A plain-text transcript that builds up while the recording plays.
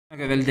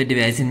Okay, well, the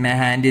device in my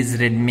hand is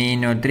Redmi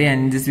Note 3,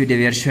 and in this video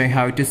we are showing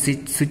how to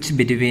switch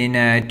between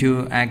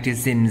two active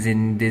SIMs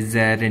in this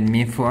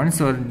Redmi phone.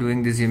 So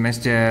doing this, you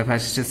must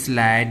first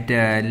slide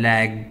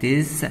like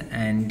this,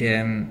 and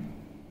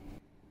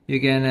you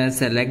can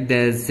select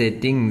the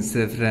settings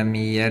from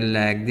here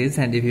like this,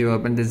 and if you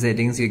open the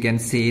settings you can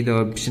see the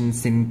option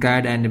SIM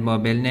card and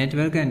mobile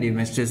network, and you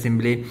must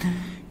simply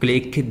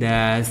click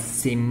the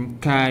SIM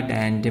card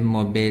and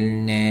mobile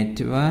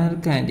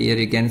network, and here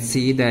you can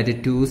see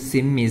that two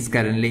SIM is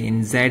currently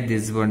inside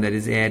this one, that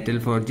is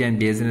Airtel 4G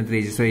and BSNL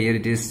 3G. So here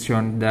it is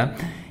shown the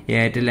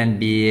Airtel and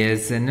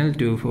BSNL,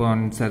 two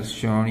phones are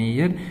shown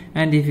here.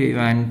 And if you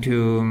want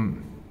to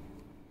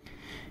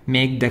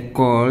make the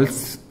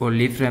calls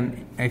only from,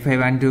 if I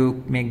want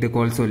to make the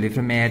calls only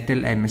from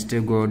Airtel, I must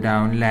go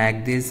down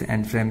like this,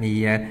 and from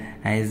here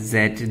I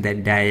set the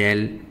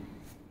dial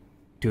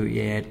to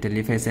Airtel.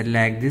 If I set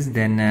like this,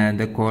 then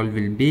the call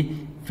will be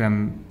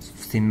from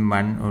SIM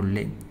 1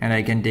 only, and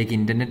I can take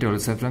internet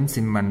also from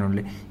SIM 1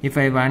 only. If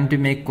I want to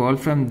make call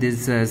from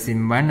this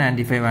SIM 1, and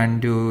if I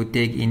want to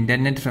take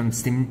internet from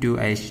SIM 2,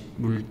 I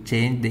will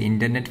change the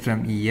internet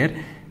from here,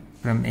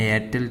 from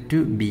Airtel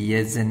to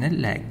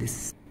BSNL like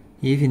this.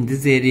 If in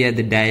this area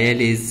the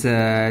dial is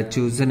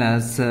chosen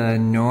as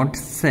not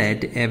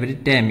set, every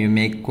time you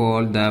make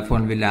call, the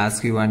phone will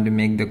ask you want to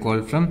make the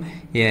call from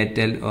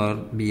Airtel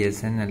or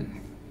BSNL.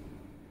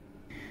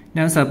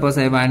 Now suppose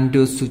I want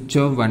to switch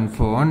off one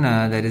phone,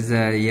 that is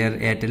here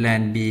Airtel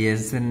and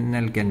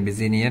BSNL can be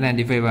seen here, and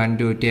if I want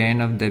to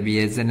turn off the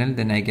BSNL,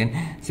 then I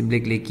can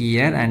simply click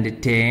here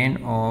and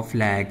turn off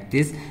like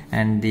this,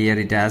 and here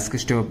it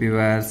asks stop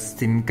your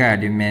SIM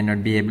card, you may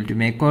not be able to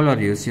make call or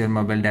use your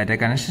mobile data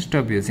connection,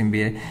 stop using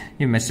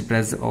you must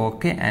press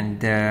OK,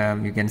 and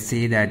you can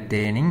see that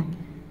turning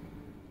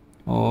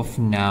off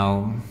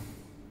now,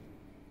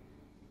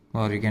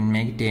 or you can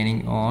make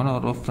turning on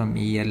or off from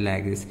here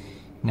like this.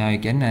 Now you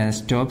can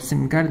stop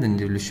SIM card, then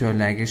it will show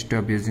like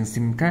stop using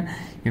SIM card,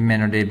 you may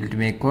not be able to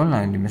make call,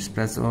 and you must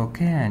press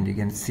OK, and you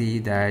can see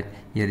that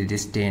here it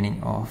is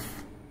turning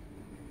off.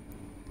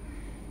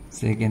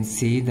 So you can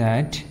see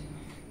that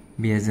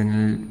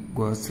BSNL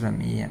goes from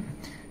here.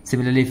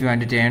 Similarly, if you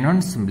want to turn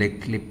on, simply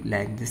click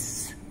like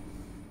this.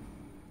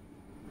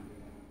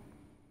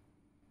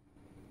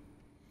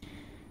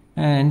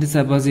 And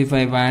suppose if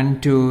I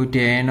want to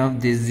turn off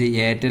this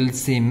Airtel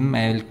SIM,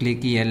 I will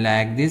click here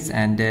like this,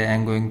 and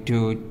I'm going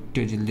to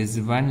this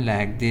one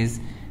like this,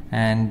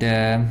 and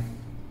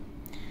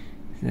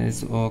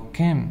that's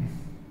OK.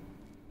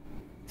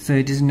 So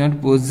it is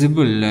not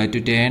possible to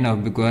turn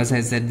off, because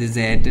I set this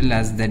Airtel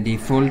as the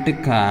default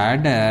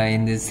card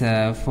in this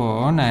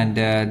phone, and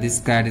this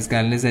card is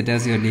currently set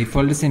as your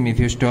default SIM. If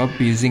you stop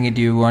using it,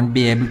 you won't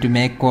be able to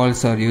make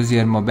calls or use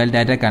your mobile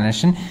data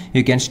connection.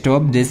 You can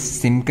stop this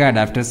SIM card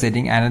after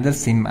setting another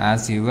SIM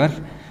as your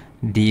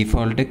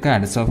default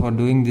card. So for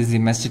doing this, you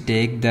must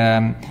take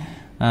the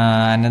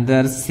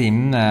another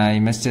SIM, you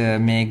must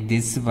make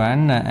this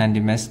one, and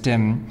you must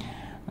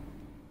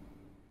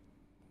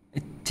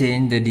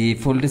change the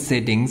default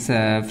settings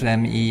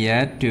from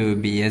here to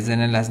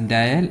BSNL as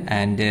dial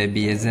and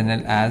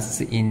BSNL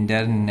as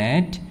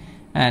internet.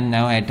 And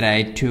now I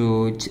try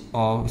to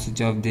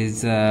switch off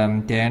this,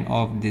 turn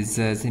off this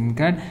SIM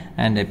card,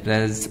 and I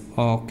press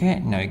OK.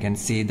 Now you can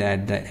see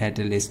that the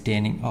Airtel is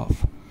turning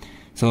off.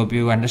 So hope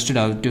you understood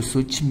how to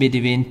switch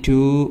between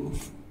two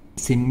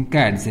SIM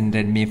cards in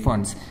Redmi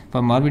phones.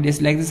 For more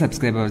videos like this,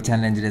 subscribe our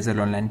channel Engineers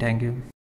Online. Thank you.